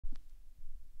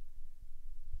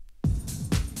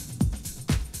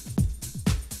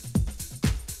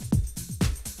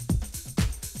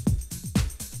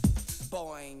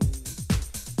Boing.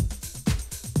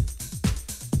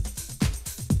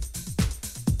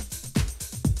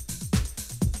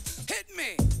 Hit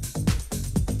me.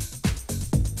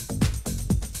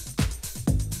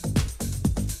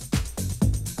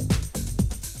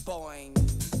 Boing.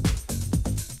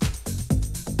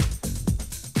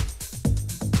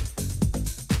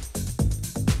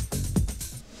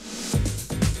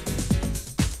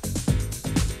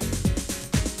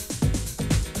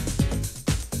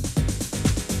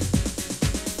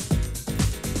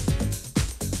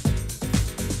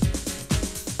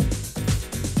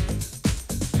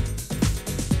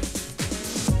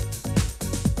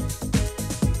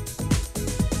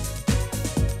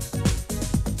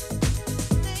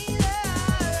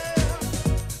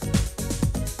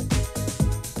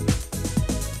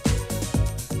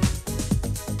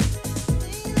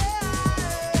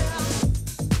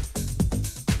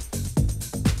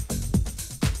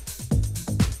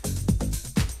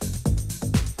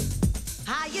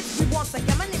 Once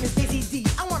again, my name is Daisy D.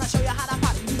 I wanna show you how to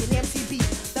party, me and MCB.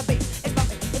 The bass is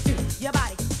bumping into your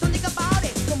body. Don't think about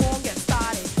it, come on, get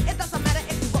started. It doesn't matter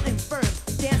if you go infirm.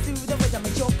 Dance to the rhythm,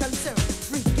 it's your concern.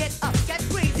 Free, get up, get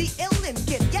crazy, ill and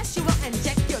kid. Yes, you will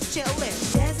inject your chillin'.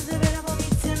 Dance to the rhythm for me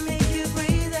to make you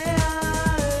crazy.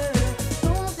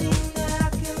 Don't think that I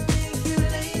can make you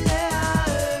lazy.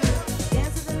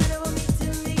 Dance to the rhythm for me to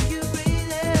make you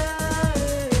crazy.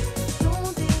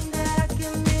 Don't think that I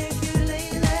can make you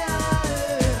lazy.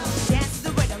 Dance to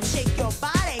the rhythm, shake your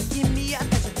body. Give me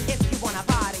attention if you wanna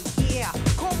party. Yeah,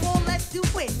 come on, let's do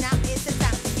it. Now is the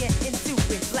time to get into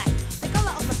it. Black, the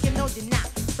color of my skin, no deny.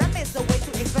 Rap is the way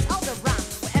to express all the rhyme.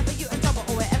 Wherever you're in trouble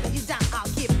or wherever you down, I'll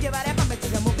keep your body pumping to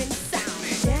the moving sound.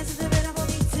 Dance to the rhythm for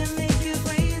me to make you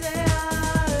crazy.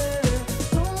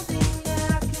 Don't think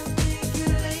that I can make you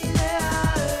lazy.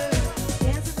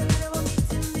 Dance to the rhythm for me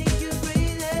to make you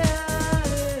crazy.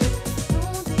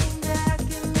 Don't think that I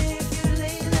can make you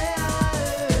lazy.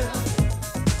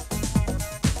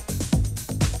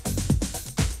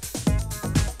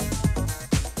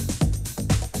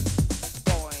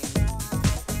 Boing.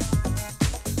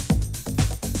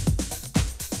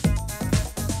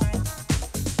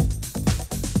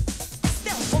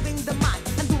 Still moving the mind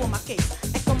and doing my case.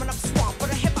 And coming up strong for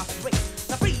the hip hop race.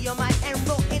 Now free your mind and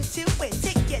roll into it.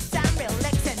 Take your time,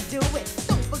 relax and do it.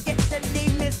 Don't forget the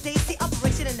name is Daisy.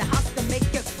 Operation in the house to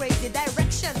make your crazy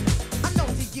direction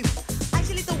unknown to you. I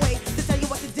should lead the way to tell you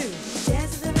what to do.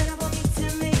 Dance to the rhythm for me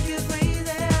to make you crazy.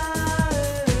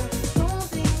 Don't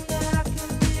think that I can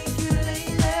make you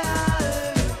lazy.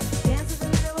 Dance to the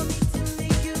rhythm for me to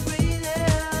make you crazy.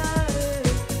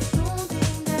 Don't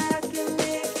think that I can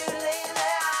make you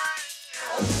lazy.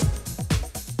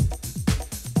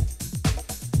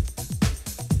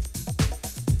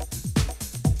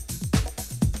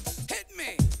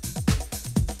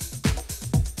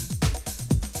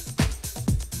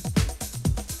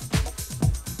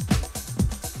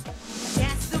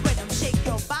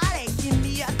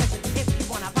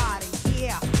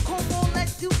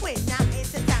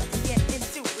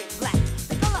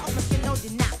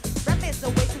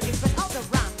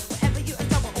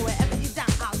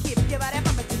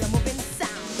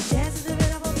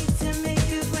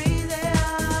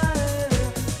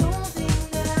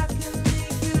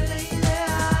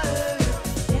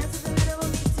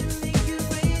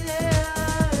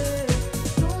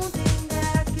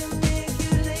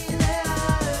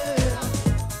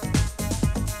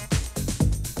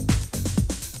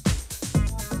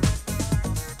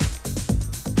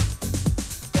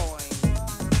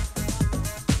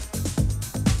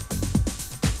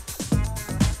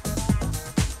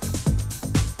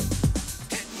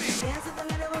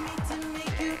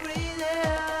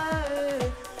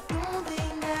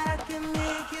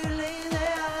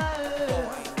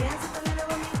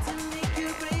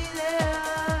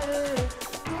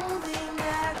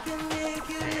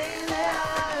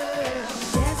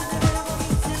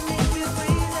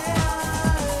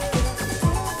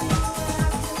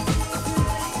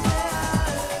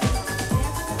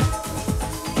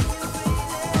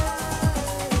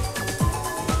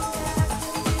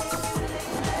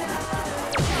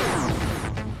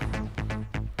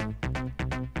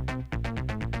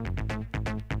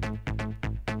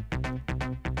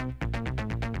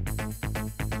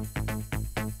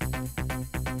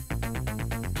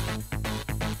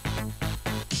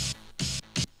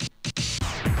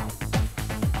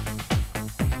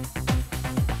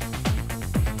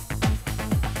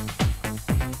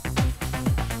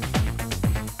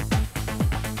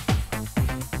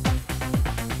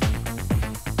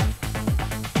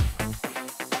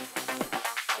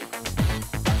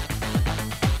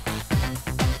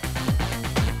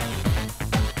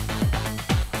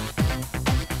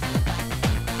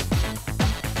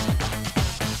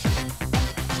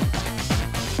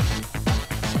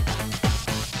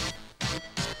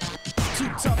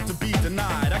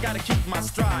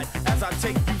 as I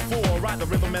take you for a ride. The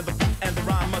rhythm and the beat and the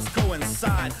rhyme must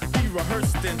coincide. Be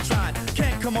rehearsed and tried.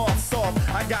 Can't come off soft.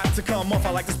 I got to come off.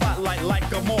 I like the spotlight like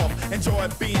a moth. Enjoy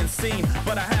being seen,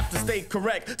 but I have to stay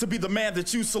correct to be the man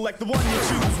that you select, the one you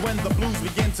choose. When the blues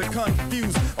begin to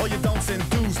confuse all your don'ts and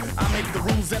do's, I make the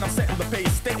rules and I'm setting the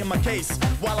pace, stating my case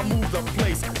while I move the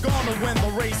place. Gonna win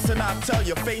the race, and I tell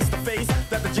you face to face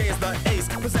that the J is the ace,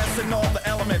 possessing all the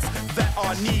elements that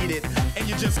are needed, and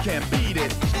you just can't beat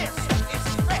it. This is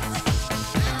stress.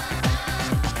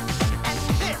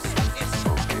 And this is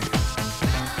focus.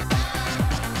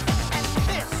 And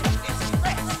this is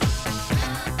stress.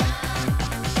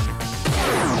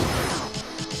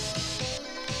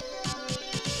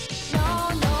 No,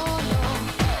 no, no.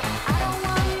 I don't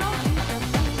want no people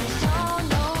moving. No,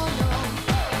 no, no.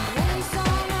 Any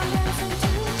song I listen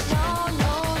to. No,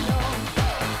 no, no.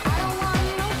 I don't want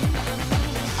no people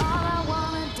moving. All I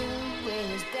wanna do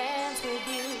is dance with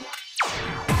you.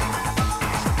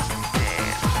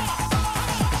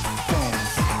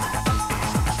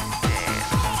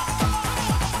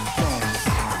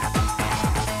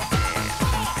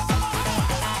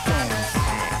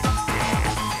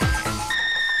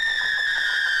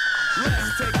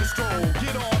 Let's take a stroll,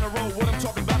 get on the road. What I'm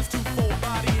talking about is twofold,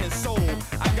 body and soul.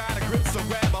 I got a grip, so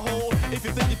grab a hold. If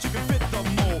you think that you can fit the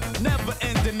mold, never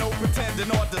ending, no pretending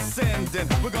or descending.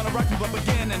 We're gonna rock you up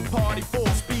again and party full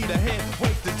speed ahead.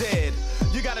 Wake the dead.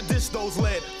 You gotta dish those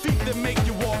lead feet that make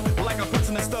you walk like a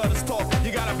person that stutters talk.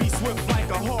 You gotta be swift like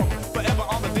a hawk, forever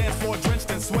on the dance floor, drenched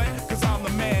in sweat. Cause I'm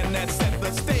the man that set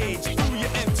the stage, threw you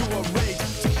into a rage,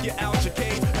 took you out your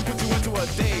cage and put you into a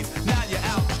daze. Now you're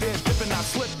out there dipping, not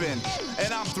slipping,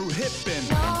 and I'm through hipping.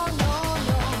 No, no,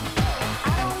 no.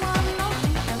 I don't want no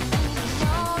people moving.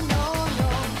 No, no, no.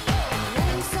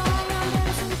 Any song I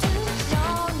listen to. No,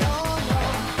 no, no.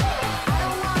 I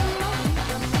don't want no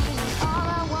people moving. All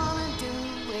I wanna do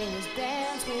is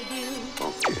dance with you.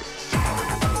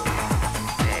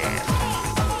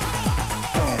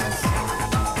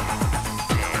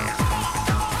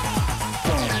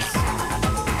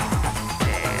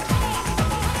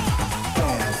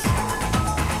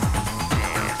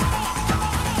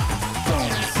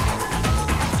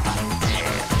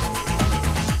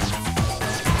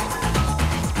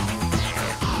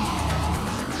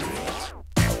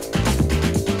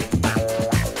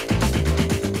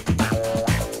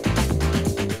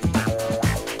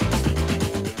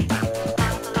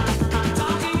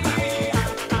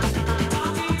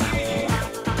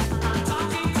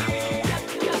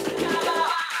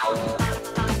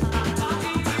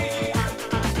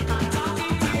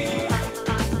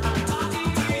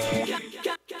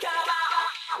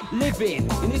 Living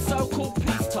in this so-called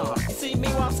peacetime. You see me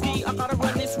while ski, I gotta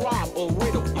run this rhyme or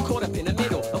riddle. You caught up in the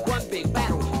middle of one big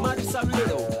battle, murder so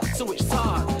little. So which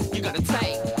side you gotta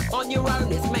take? On your own,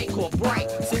 it's make or break.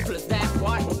 Simple as that,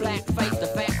 white or black, face to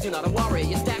face. You're not a warrior,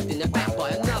 you're stabbed in the back by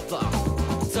another.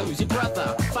 So who's your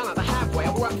brother? Find out the halfway,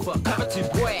 I run for cover to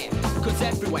where? Cause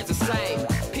everywhere's the same.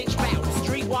 Pitch battle,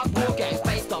 street-wide war games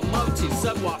based on motives,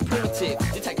 somewhat primitive.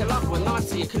 You take a loved one life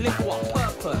so you can live for what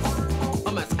purpose?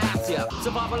 I'm as out here.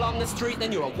 Survival on the street,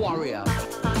 then you're a warrior.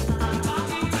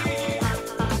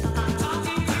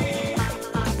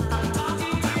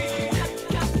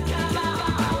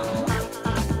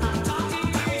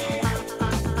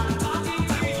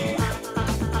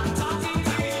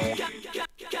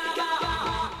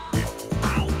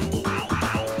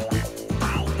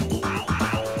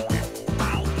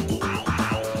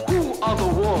 Who are the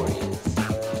warriors?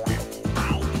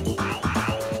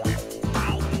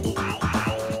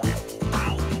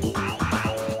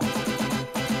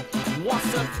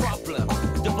 What's the problem?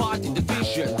 Dividing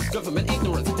divisions, government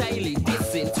ignorance, daily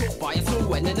dissing, taught by us all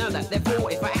when they know that they're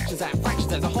for. If our actions have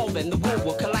fractions as a whole, then the world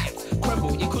will collapse,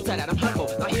 crumble. You could say that I'm humble,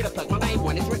 not here to plug my name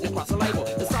when it's written across a label.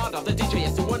 The side of the DJ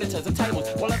is the one that turns the tables,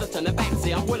 while others turn their back.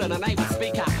 See, I'm willing and able to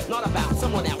speak out, not about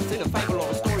someone else in a fable or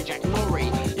a story, Jack and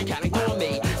Laurie. You can't ignore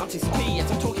me, I'm TCP,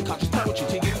 yes, I'm talking conscious poetry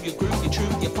to you. Your group, your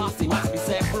truth, your posse must be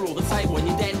set through all the same. When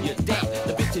you're dead,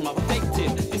 the victim of a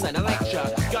victim. This ain't a lecture,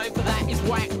 going for that is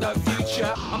whack, no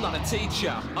future. I'm not a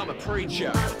teacher, I'm a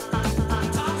preacher.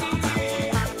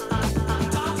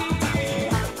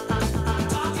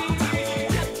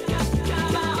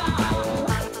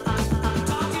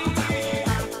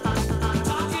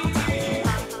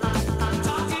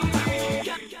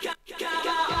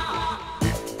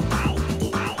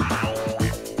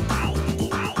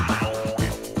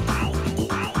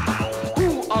 Who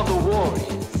are the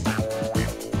warriors?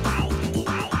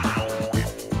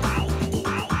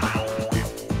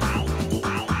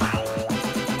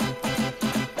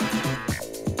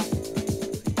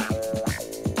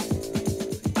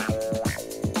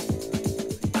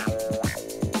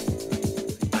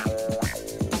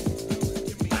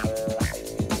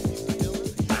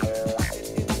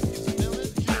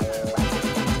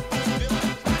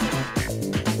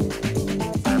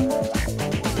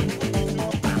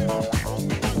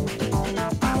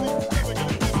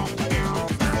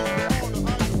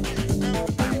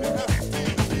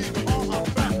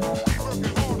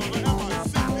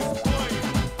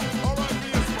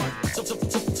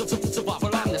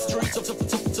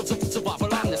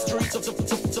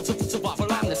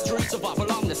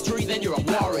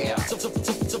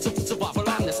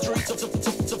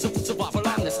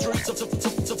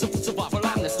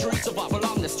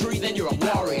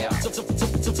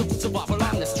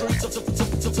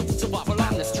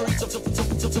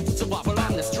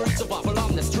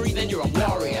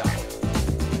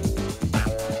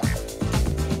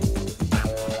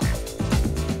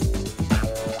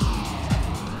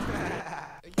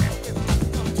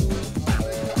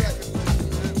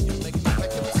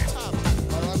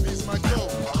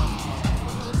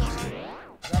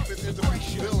 into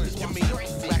villain. You mean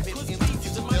rap it into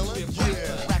villain?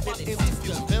 Yeah. Rap it into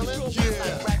villain?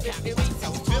 Yeah. Rap it into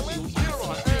villain? Here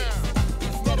I am.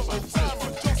 Not a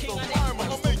timer, just a rhymer,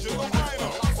 a major, a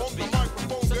minor. On the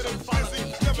microphone, getting fuzzy,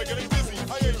 never getting busy.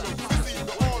 I ain't no busy.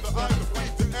 The order, I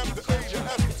defeat the M, the A, the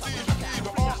S, the C, the E,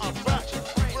 the R. I'm back,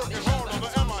 working hard on the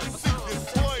MIC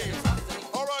display.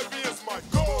 R.I.B. is my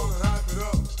goal.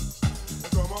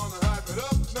 Come on and hype it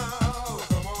up now.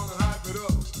 Come on and hype it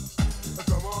up.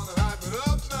 Come on and hype it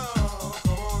up now.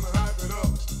 Come on and hype it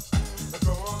up.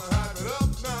 Come on and hype it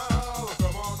up now.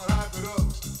 Come on and hype it up.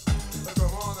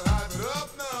 Come on and hype it up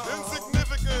now.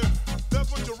 Insignificant, that's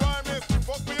what your rhyme is.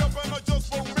 Fuck me up and I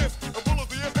just won't miss. A bullet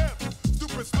to your head,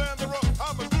 stupid slanderer.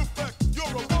 I'm a goof back, you're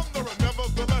a wanderer.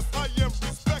 Nevertheless, I am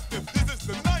respected. This is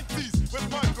the 90s with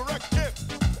my correct hit.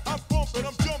 I'm bumping,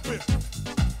 I'm jumping.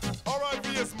 R.I.B.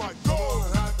 is my goal. Come on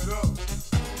and hype it up.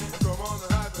 Come on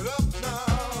and hype it up now.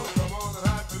 Come on and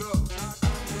hype it up.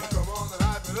 Come on and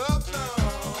hype it up now.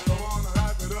 Come on and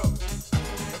hype it up.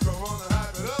 Come on and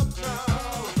hype it up now.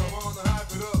 Come on and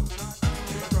hype it up.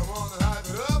 Come on and hype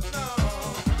it up now.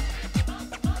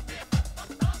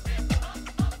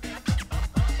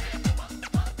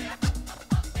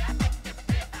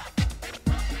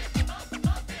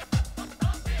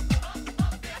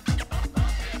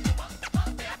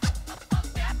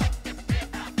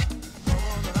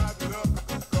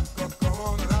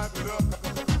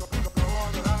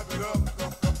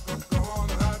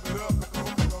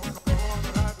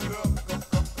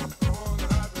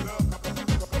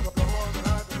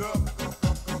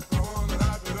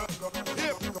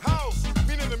 Hip house,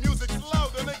 meaning the music's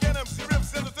loud, and again MC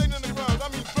rips entertaining the crowd. I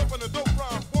mean dropping a dope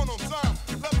rhyme, one on time.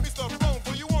 Let me start flowing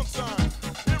for you one time.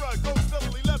 Here I go,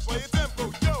 steadily led by a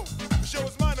tempo. Yo, the show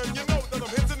is mine, and you know that I'm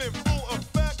hitting in full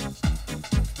effect.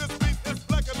 This beat is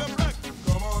blacker than black.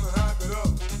 Come on and hype it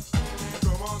up.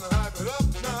 Come on and hype it up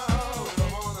now.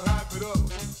 Come on and hype it up.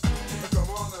 Come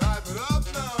on and hype it up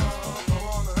now. Come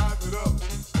on and hype it up.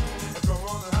 Come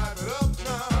on and hype it up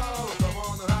now. Come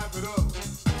on and hype it up.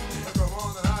 Come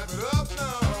on and hype it up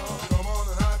now. Come on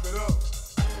and hype it up.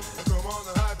 Come on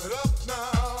and hype it up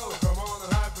now. Come on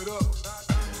and hype it up.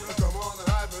 Come on and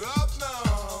hype it up now.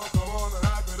 Come on and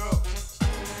hype it up.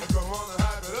 Come on and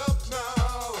hype it up now.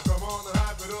 Come on and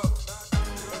hype it up.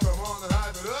 Come on and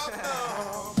hype it up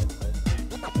now.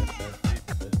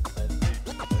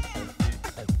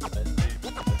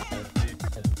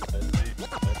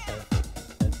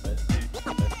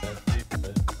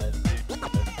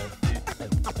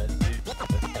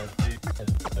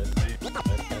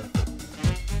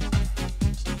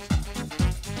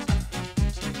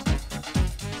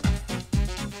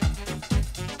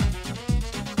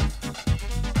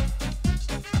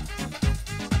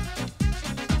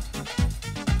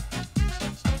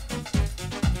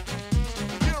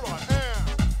 Here I am,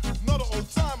 not an old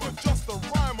timer, just a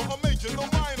rhymer, a major, no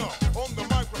minor. On the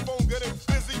microphone, getting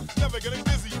busy, never getting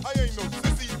busy. I ain't no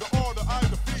sissy. The R, the I,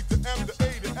 the B, the M, the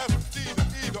A, the S, the T, the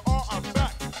E, the R. I'm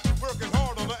back, working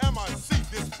hard on the MIC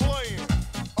displaying.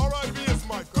 R.I.B. is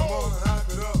my goal. Come on and hype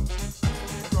it up.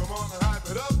 Come on and hype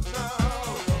it up now.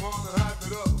 Come on and hype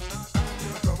it up.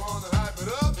 Come on and hype it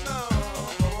up now.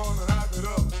 Come on and hype it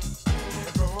up.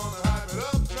 Come on and hype it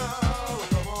up now.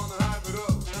 Come on and hype it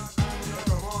up.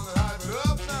 Come on and hype it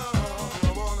up now.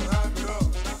 Come on and hype it up.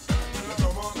 Come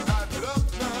on and hype it up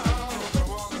now.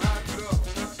 Come on and hype it up.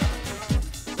 Come on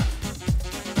and hype it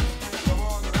up. Come on and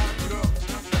hype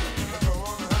it up now. Come on and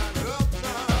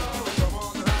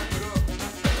hype it up.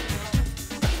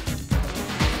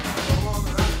 Come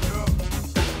on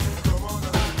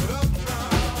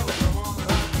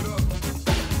and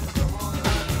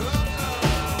hype it up.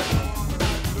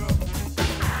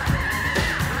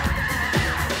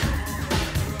 Come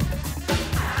on and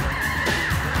hype it up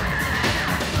now.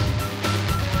 Come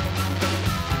on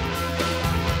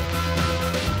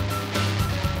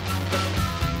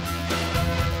and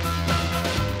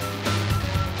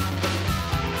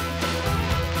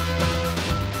hype it up.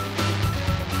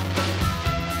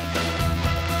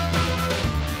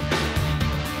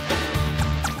 Come on and hype it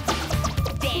up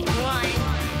Take one.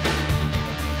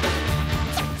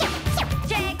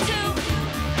 Take two.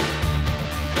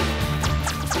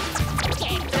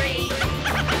 Take three.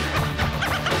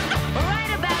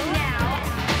 Right about now.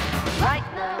 Right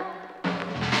now.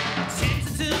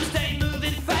 Sensitive, stay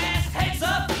moving fast. Heads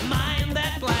up, mind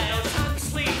that blast. No time to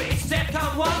sleep, it's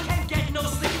DEFCON 1. Can't get no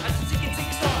sleep, I just tick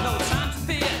and start. No time to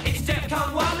fear, it's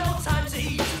DEFCON 1. No time to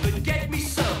eat, but get me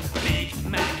some Big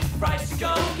Mac fries to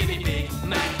go. Give me Big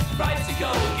Mac fries to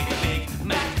go. Give me Big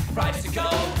Mac fries to go.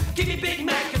 Give me Big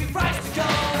Mac, give me fries to go.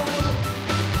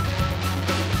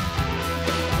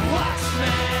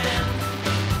 Watchman.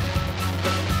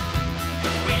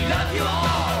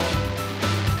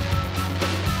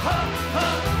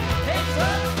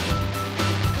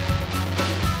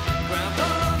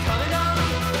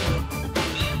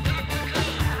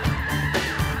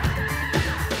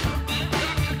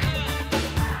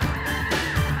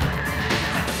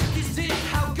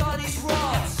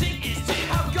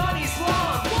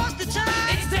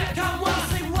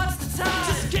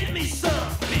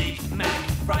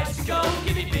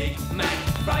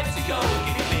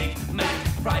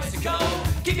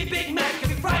 Give me Big Mac, give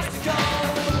me fries to go.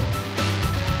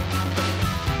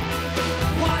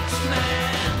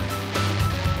 Watchman,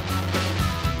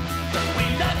 we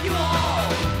love you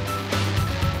all.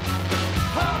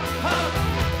 Ho, ho,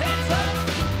 hands up.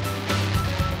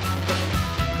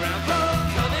 Ground floor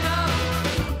coming up.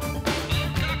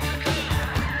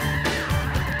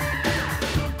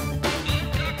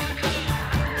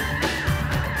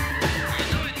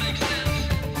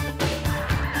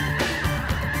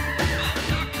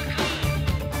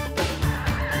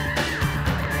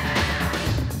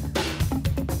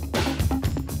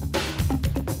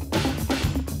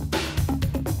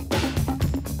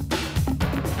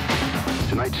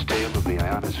 Tonight's tale of the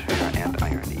ionosphere and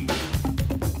irony,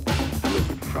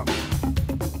 delivered from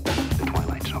the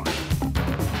Twilight Zone.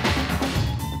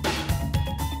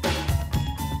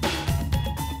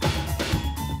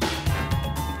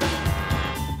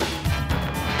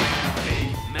 Big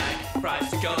Mac fries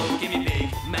to go. Give me Big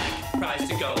Mac fries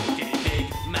to go. Give me Big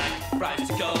Mac fries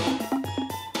to go.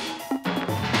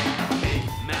 Big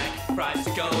Mac fries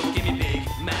to go. Give me Big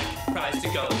Mac fries to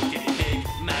go. Give me Big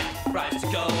Mac fries to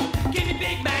go. Give me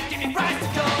Big Mac, give me fries to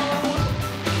go.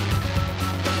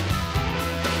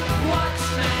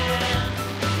 Watchman,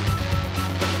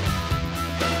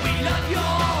 we love you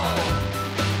all.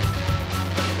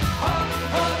 Ho,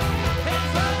 ho,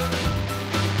 hands up.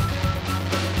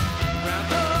 Ground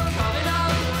floor coming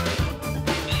up.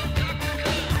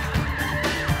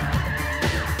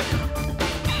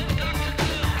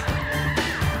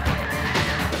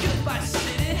 Goodbye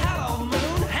city, hello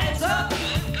moon, hands up.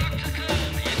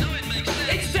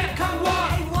 It's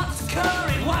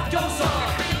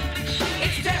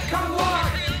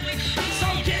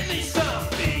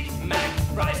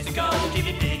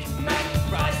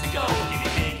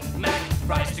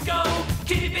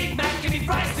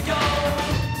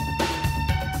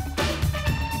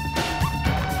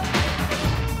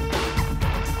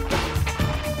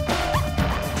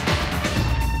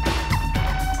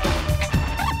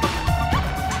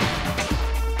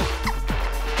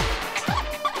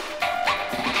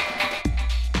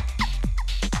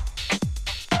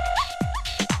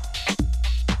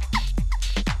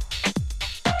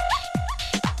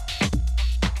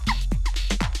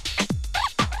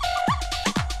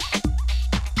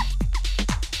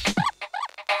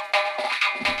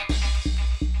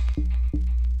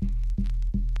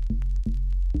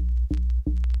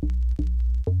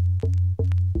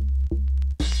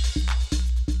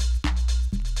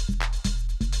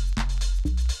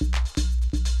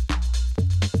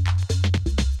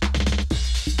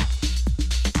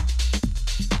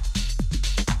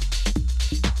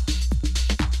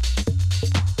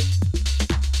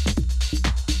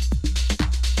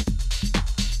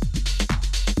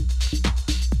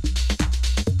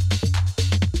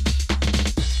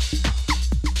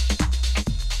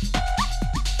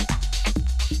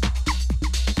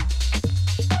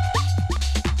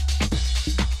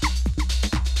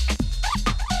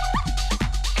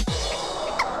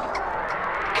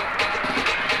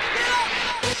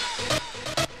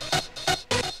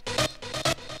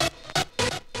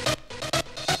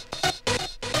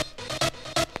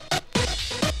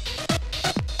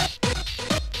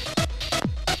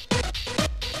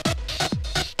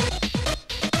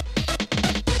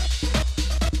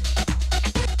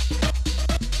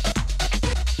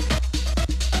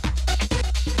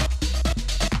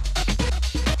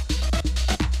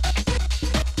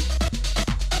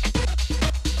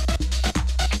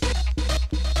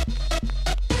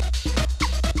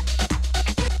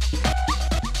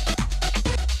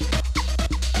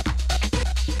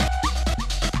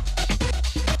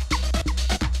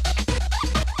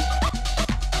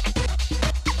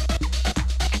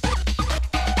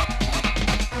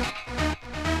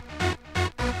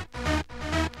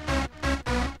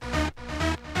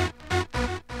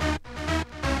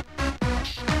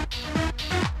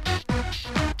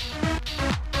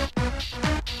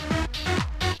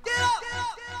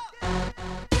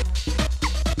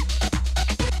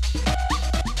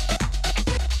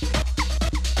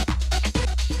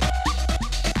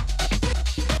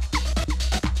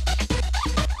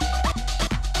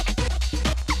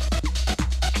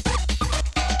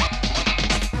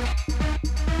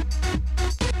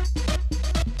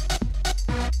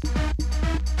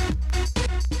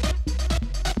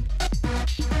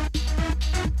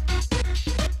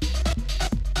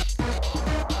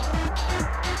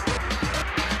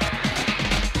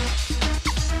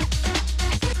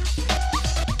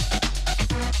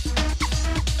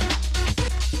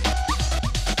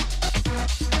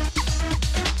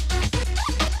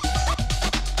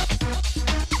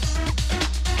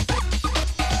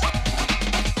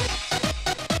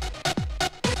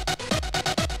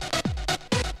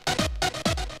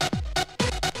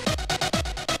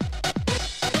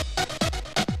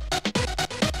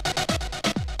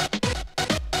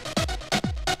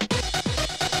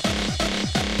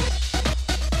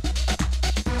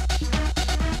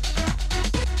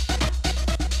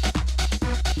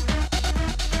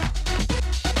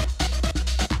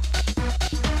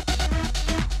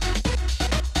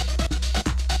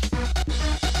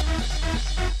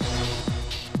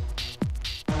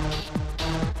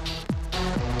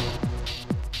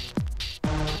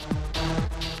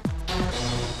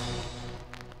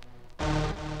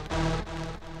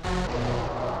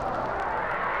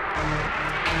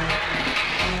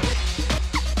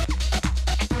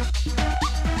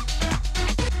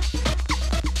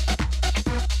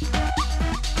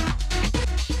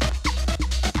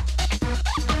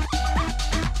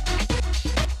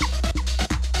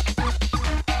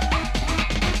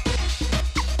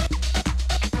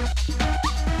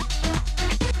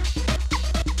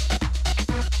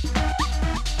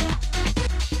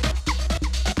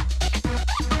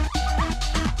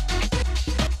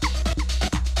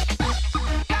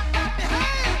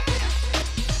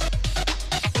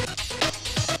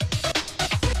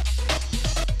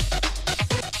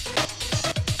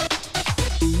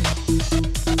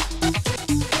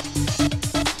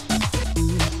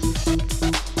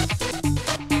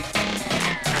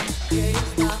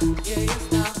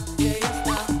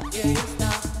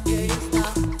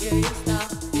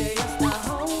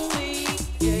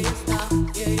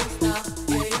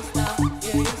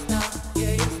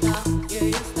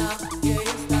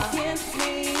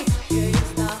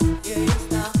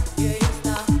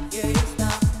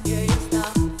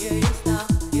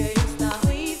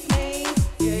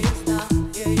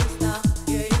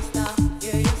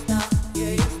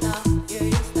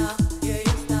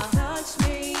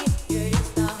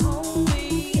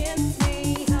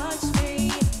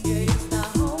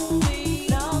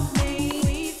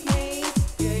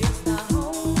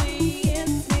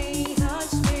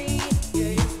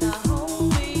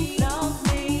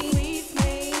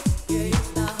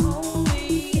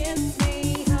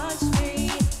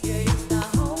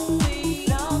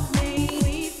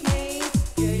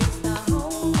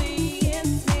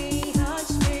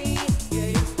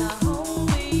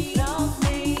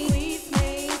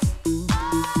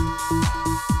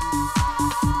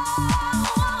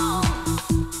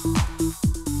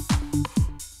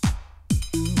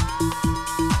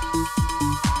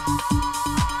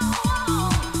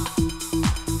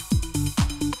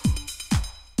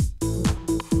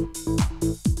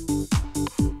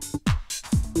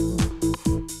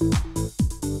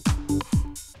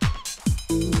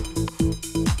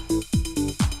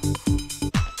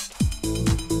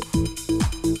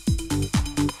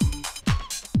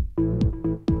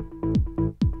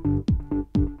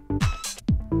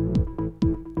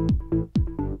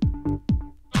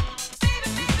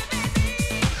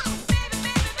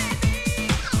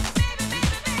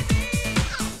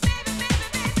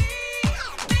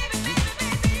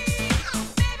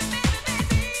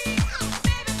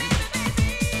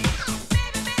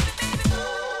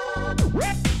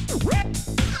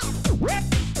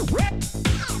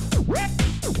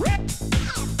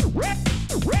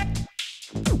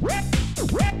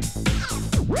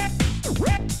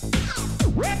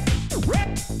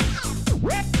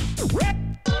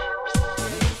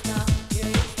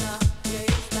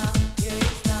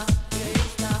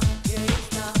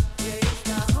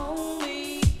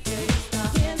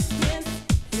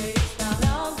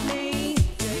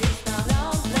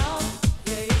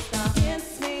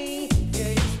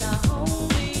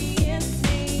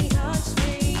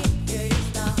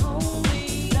Home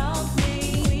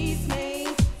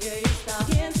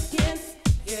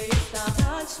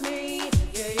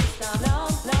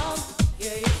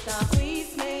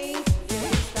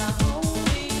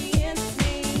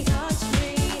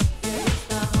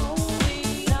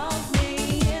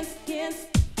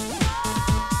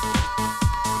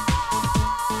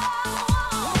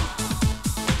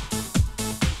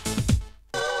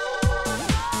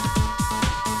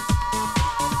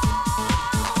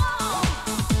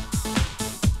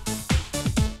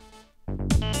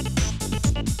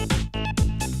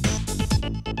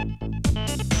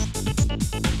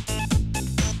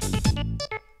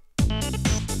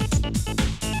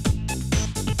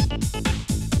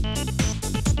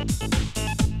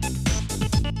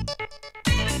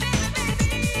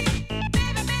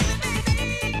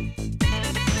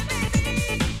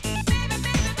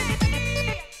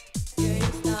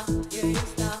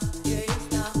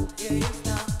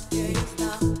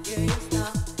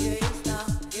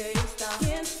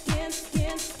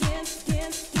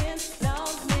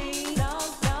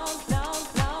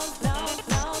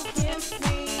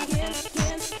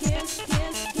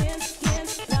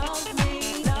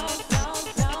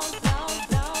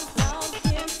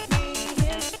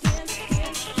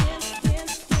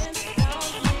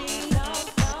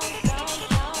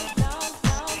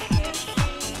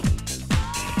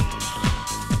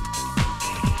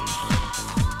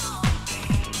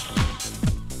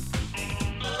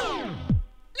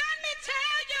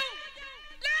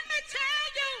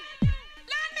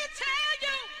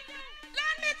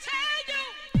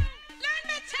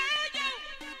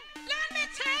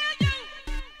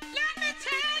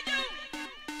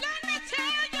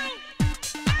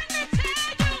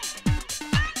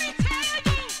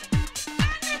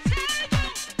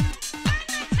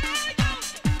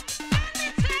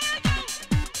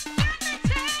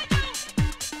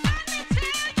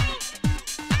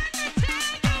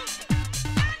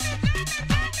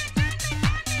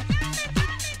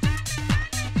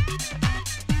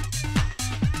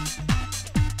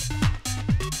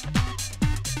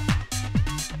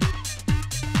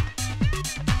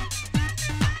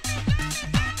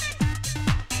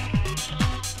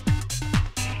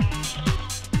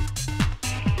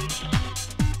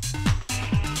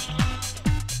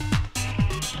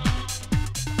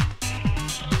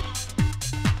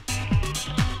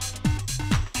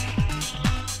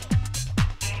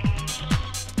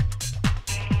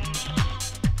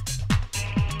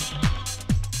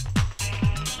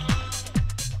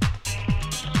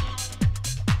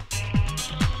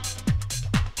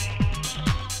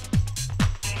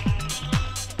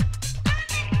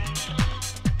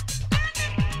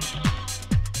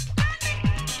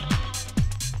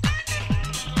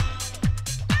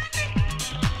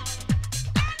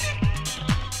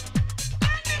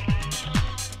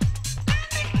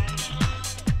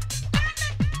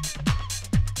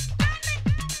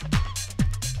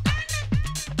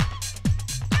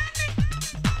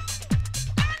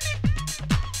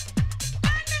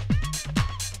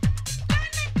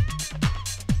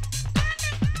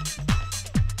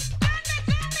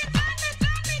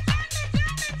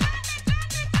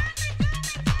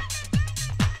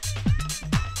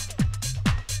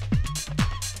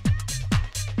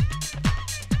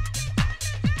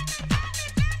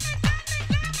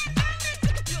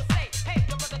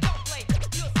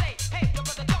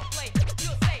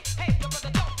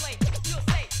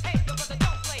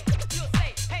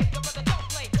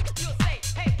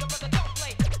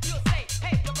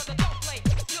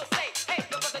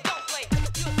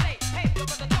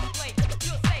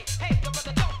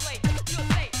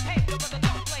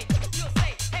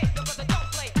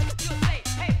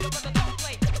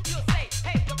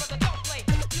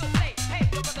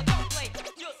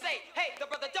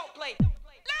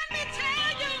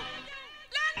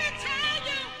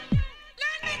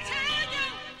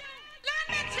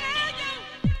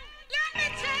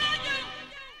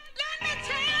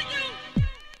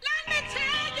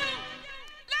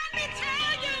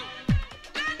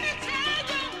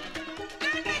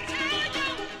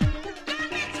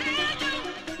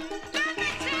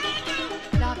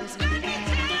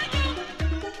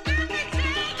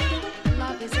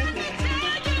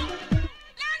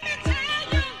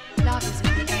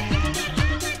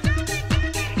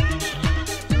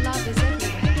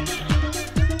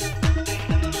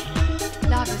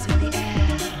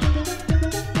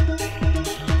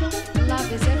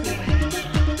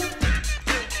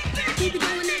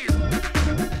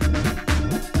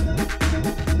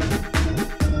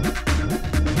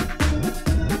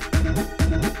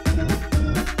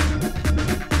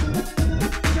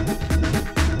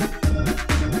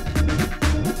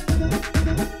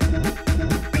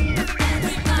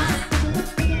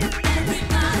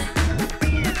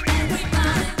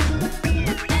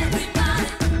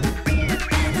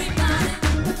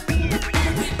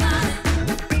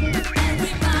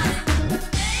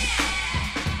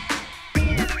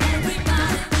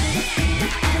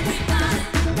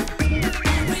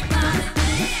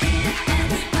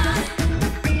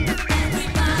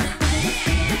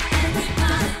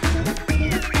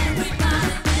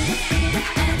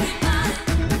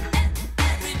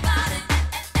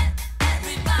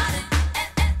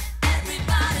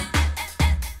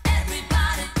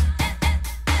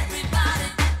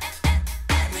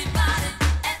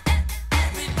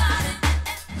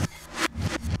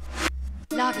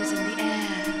Love is in the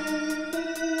air.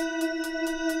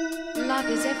 Love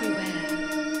is everywhere.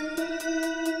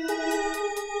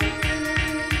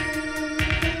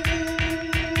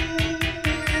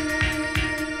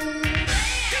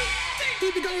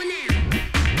 Keep it going now.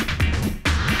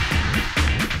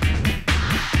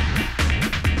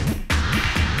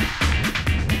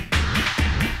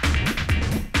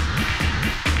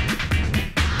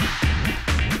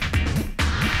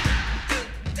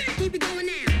 Keep it going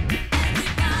now.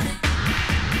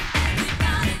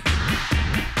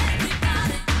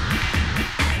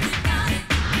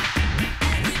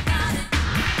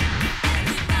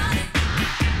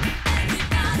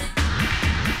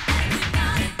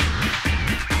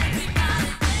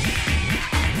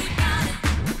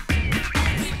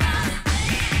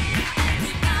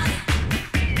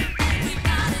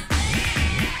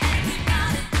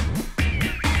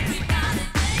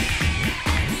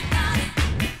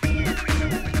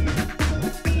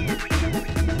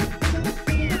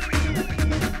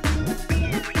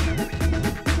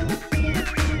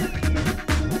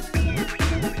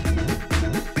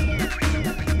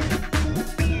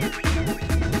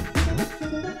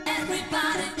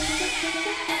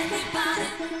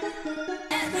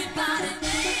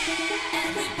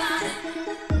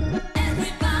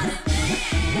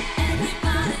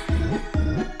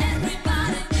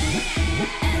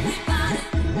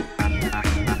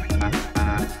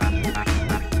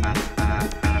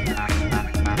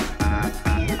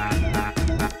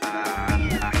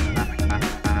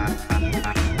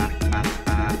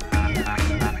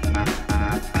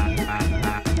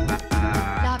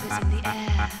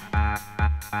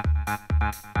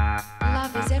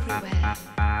 Love is everywhere.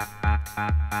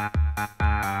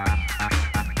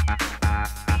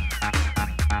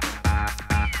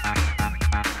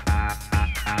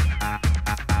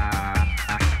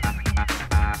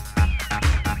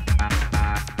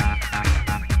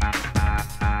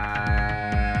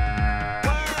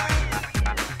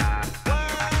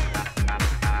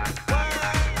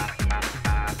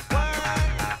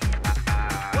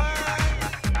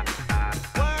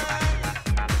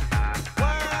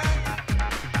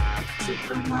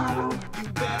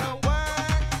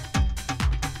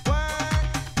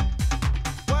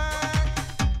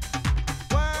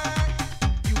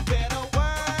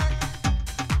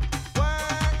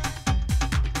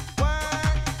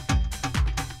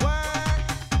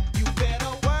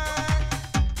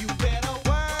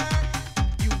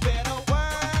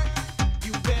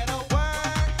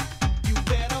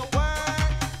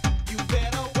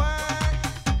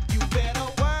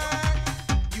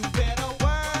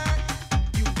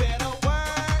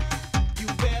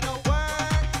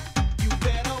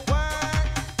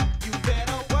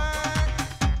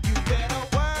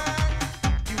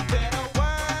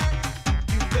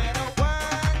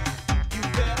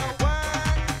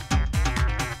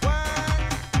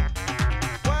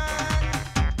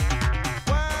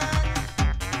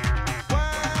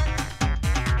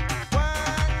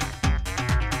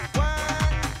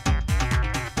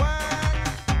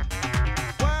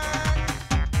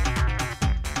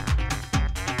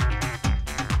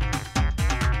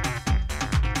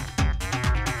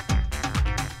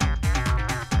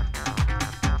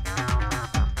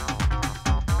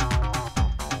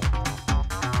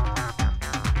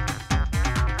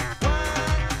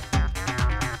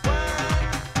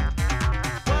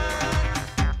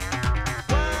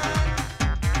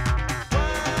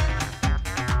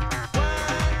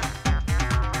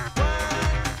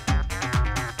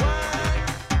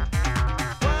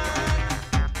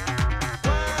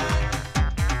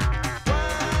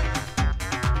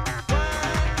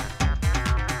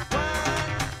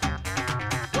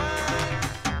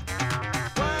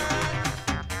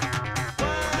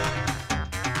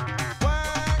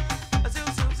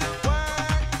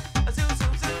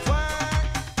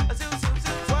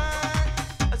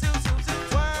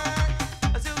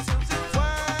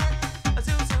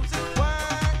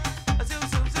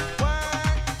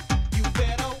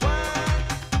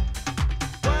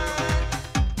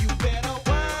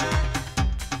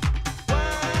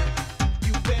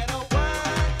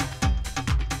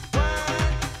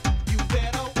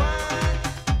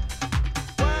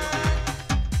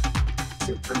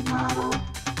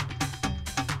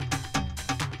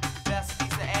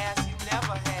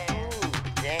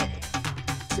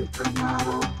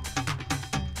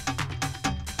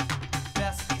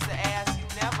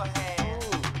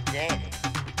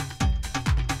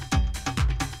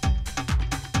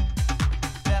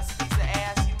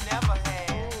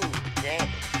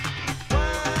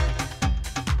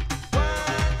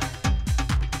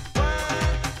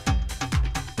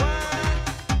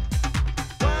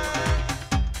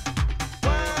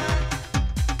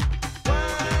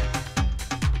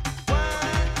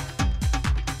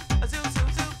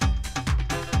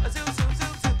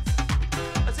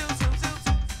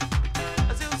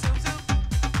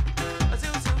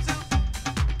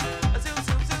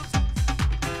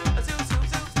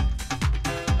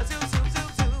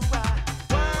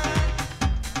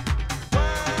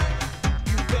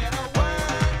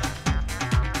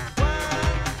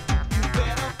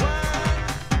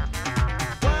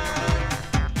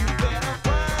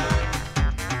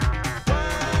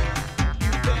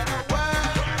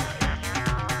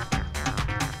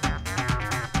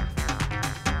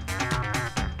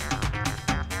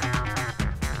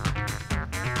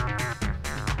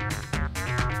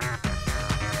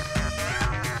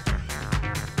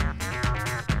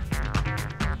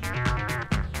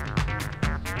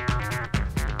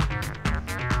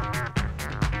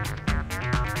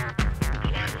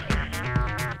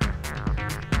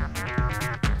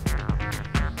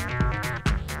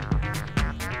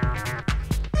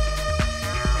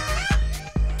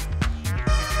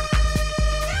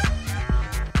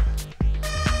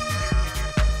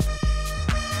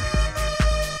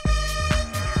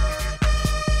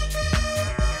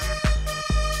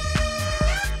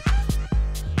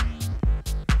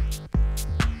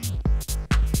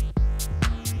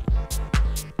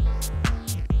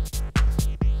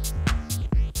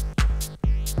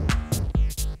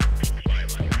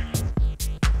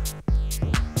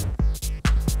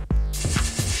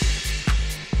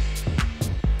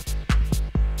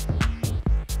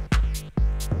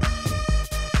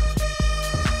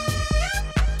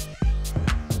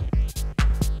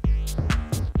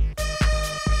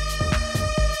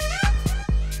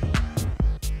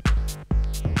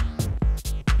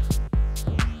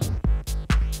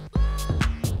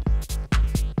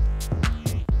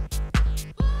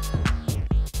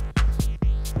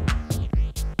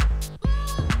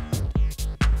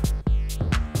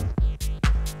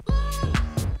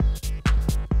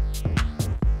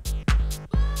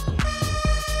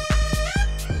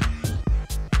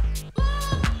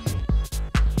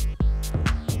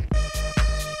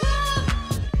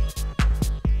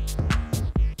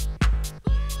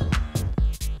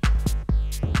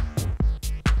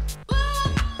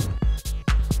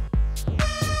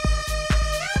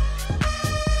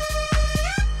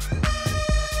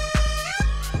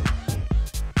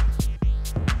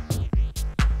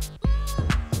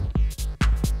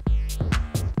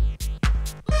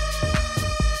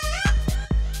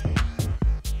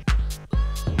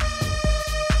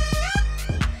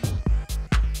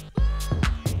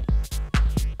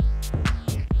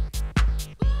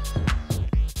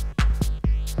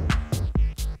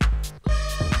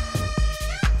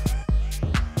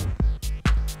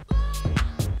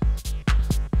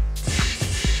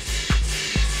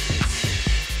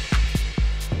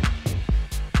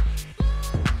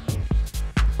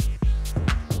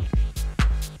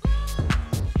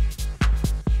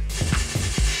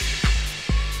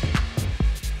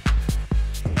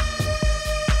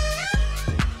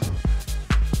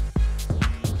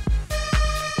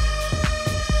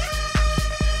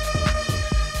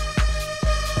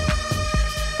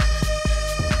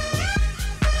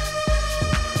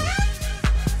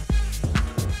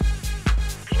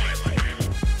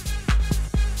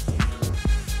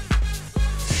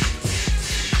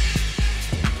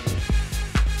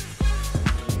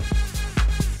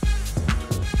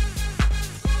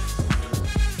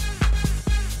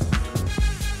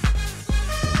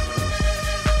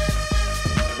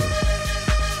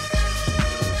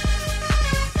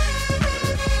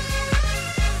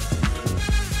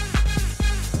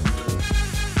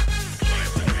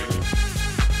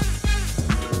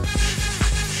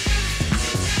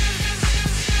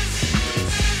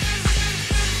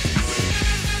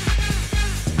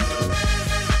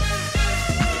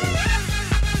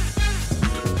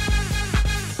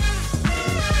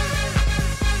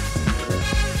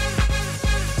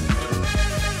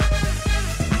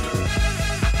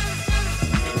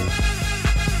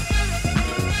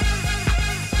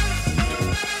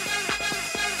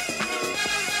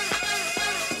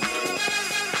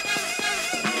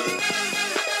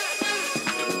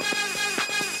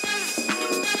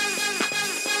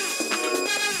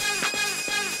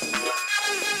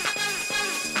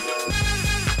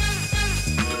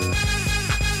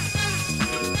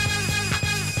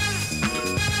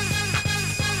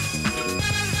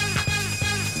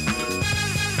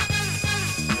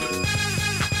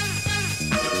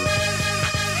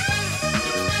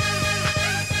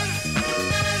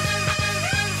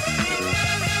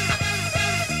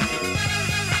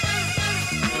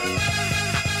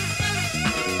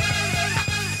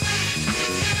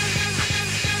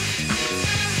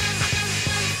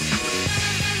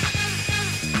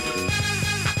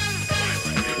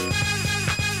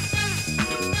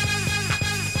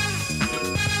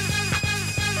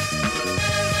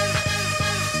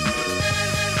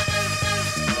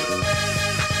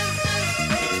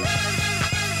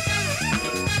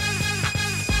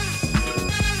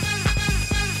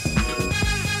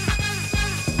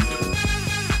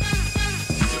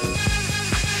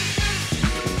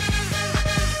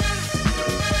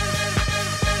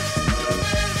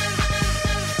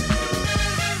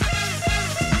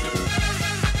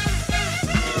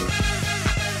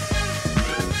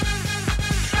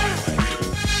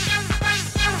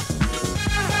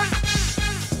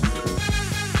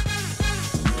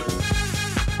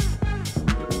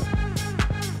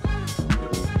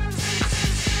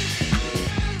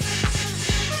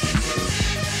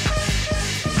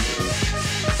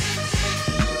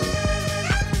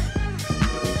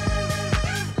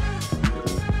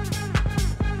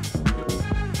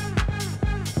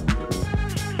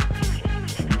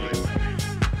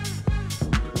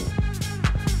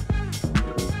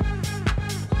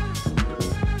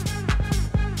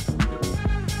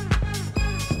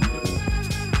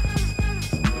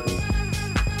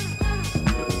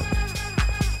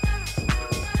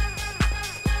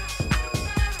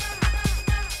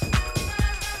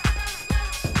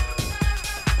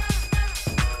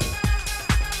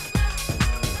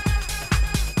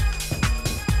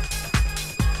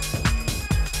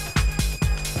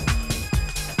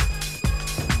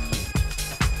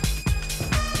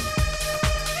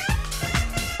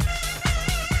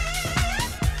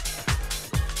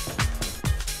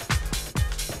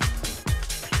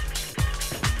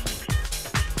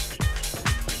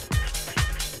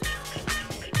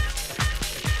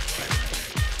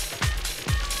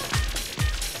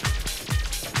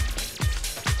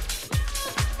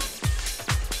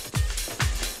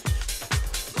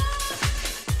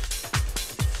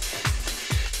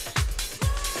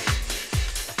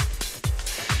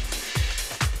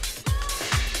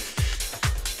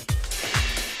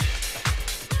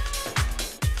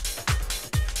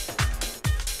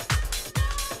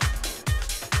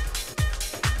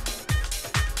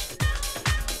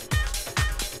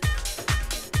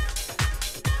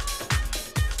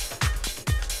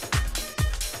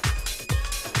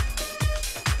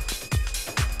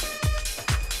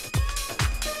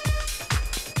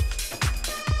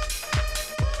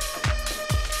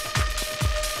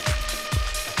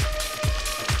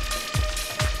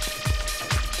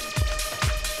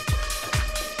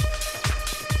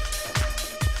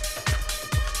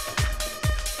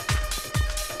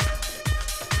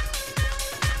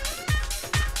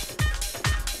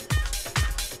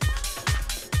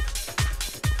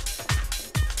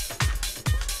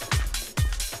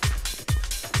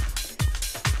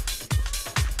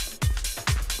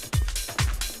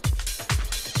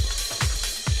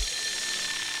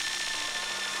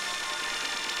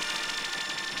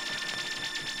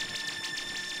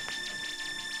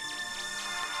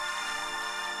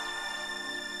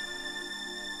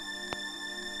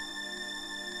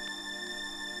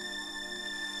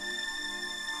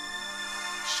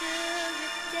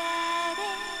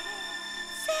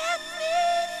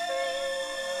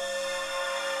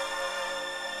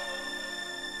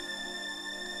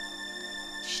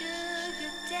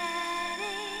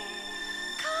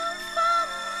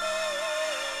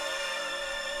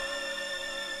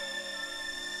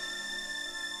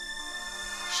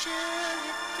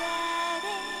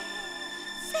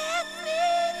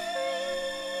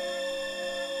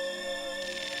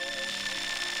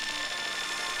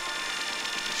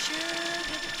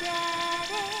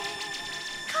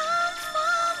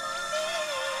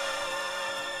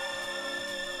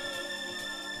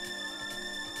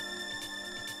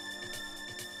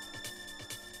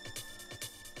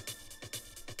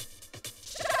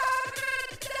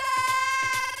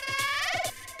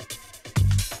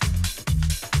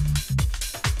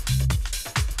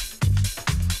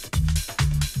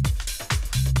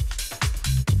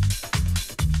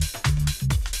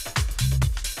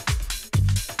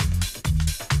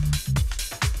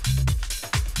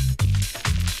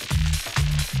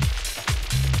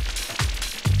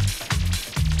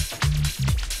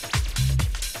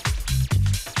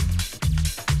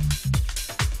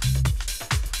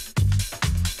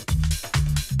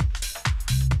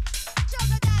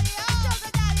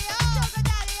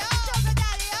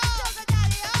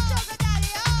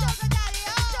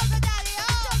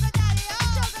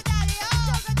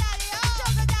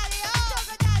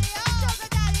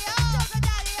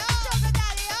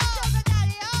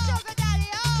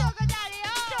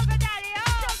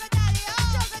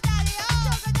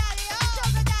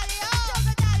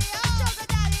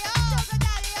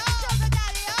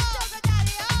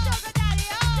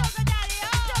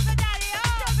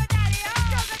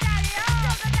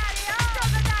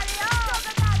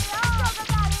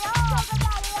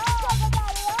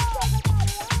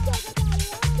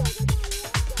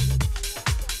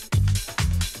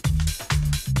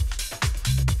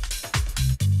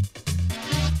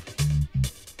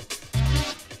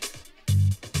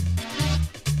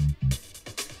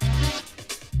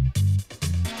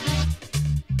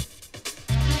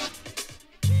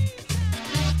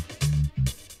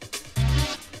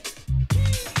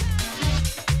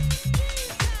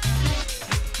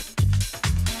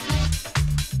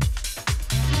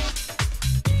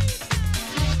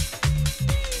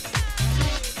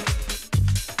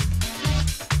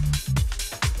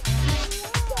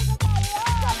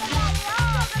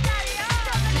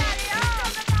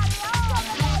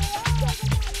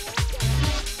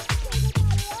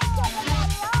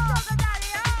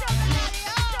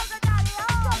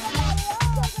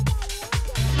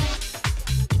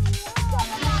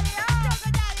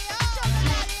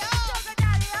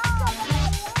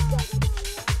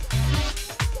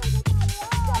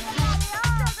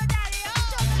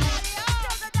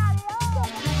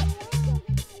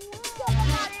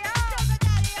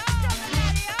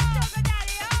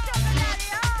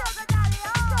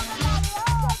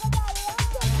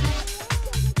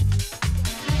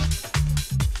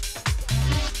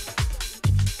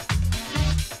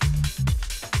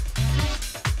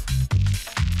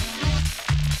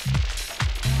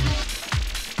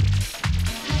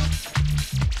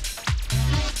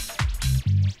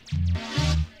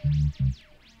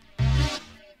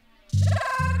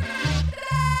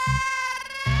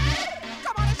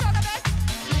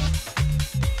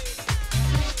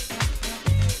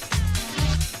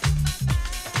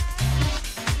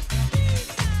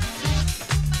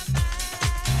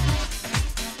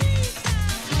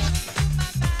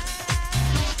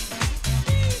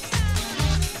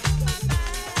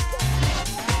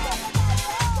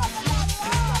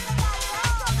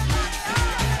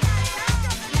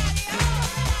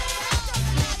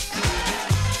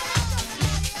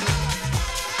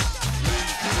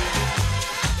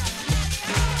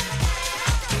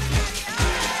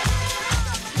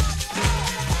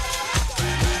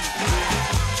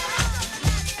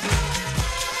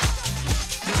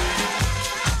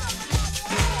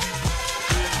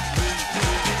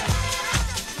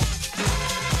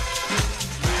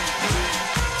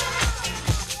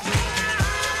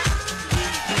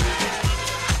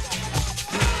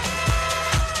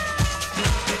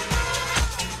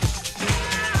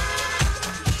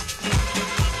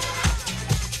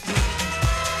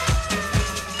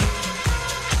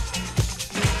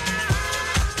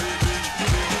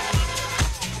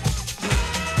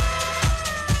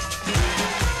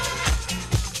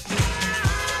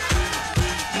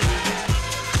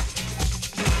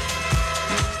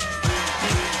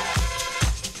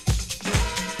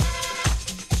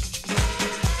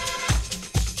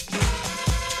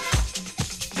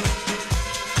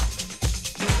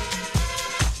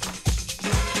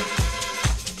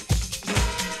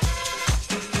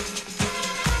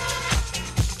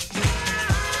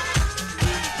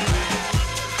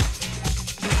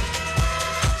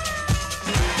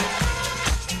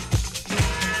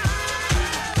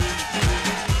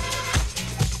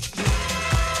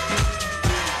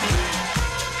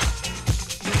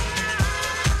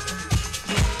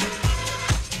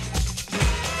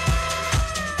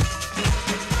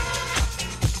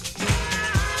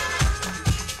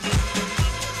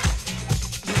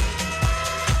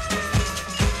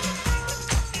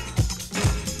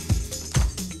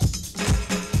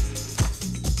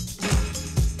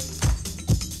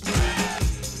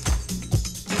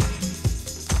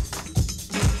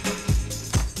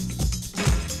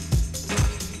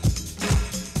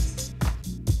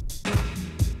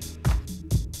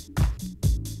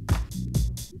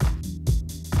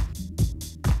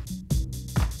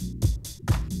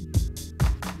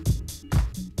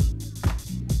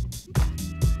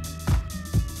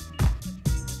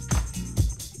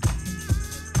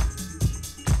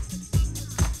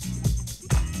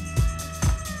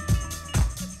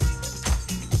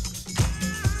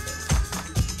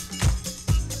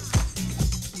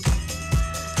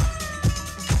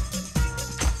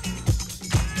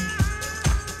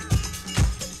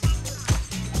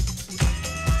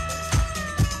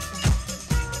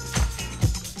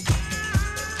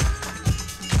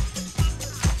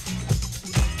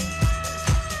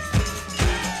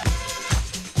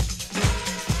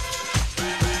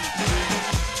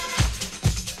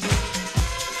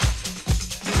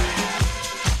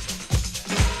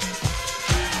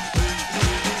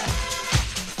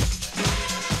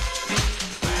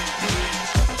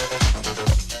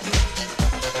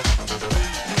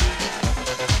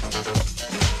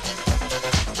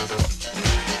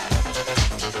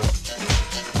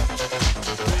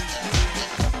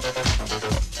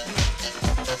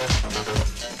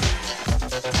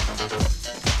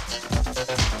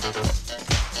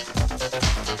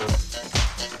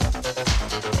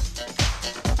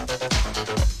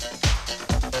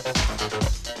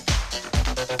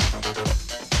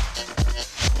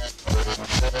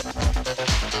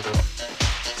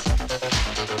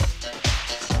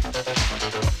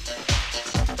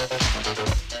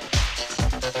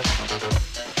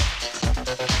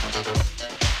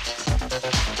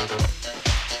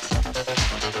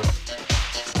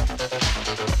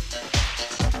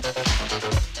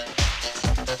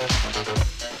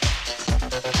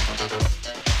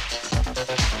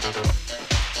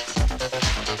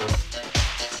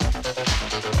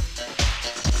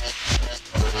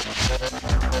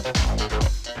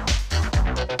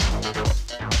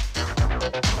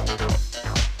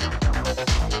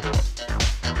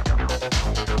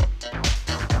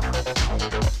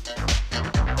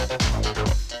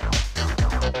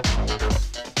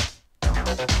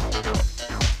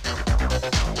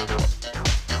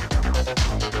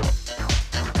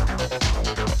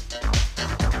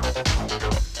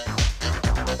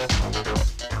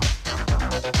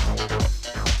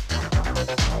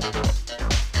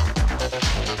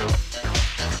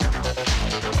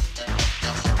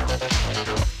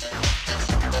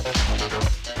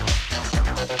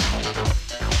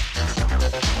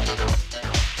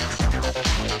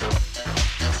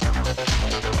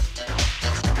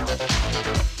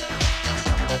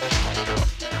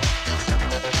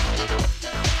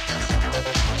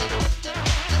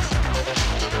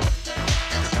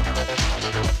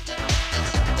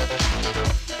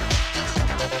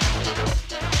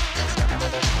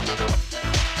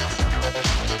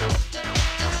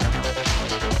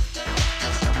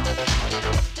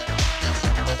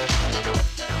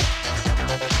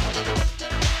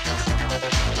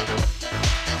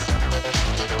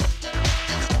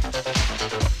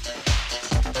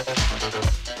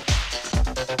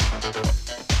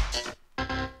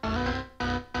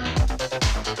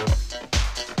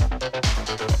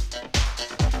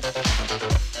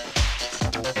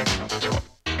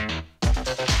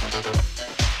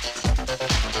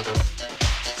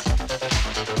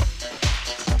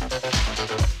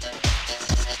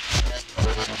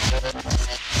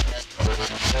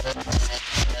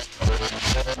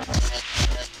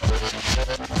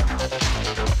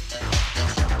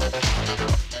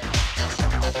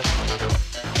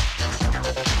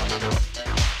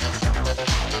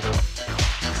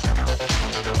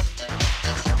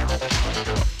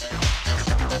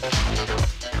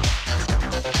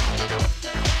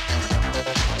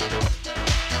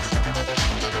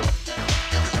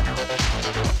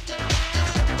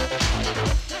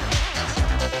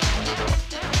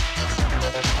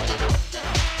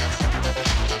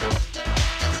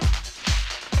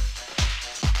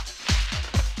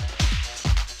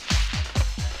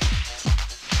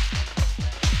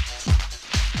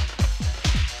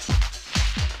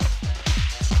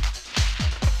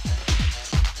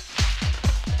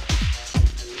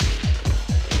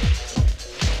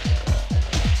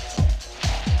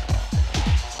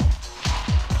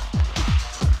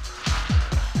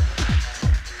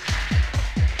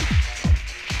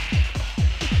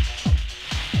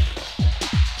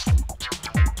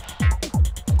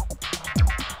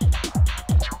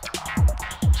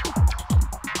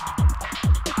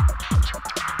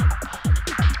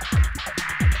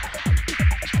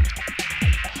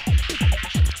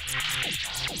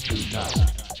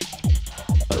 Now.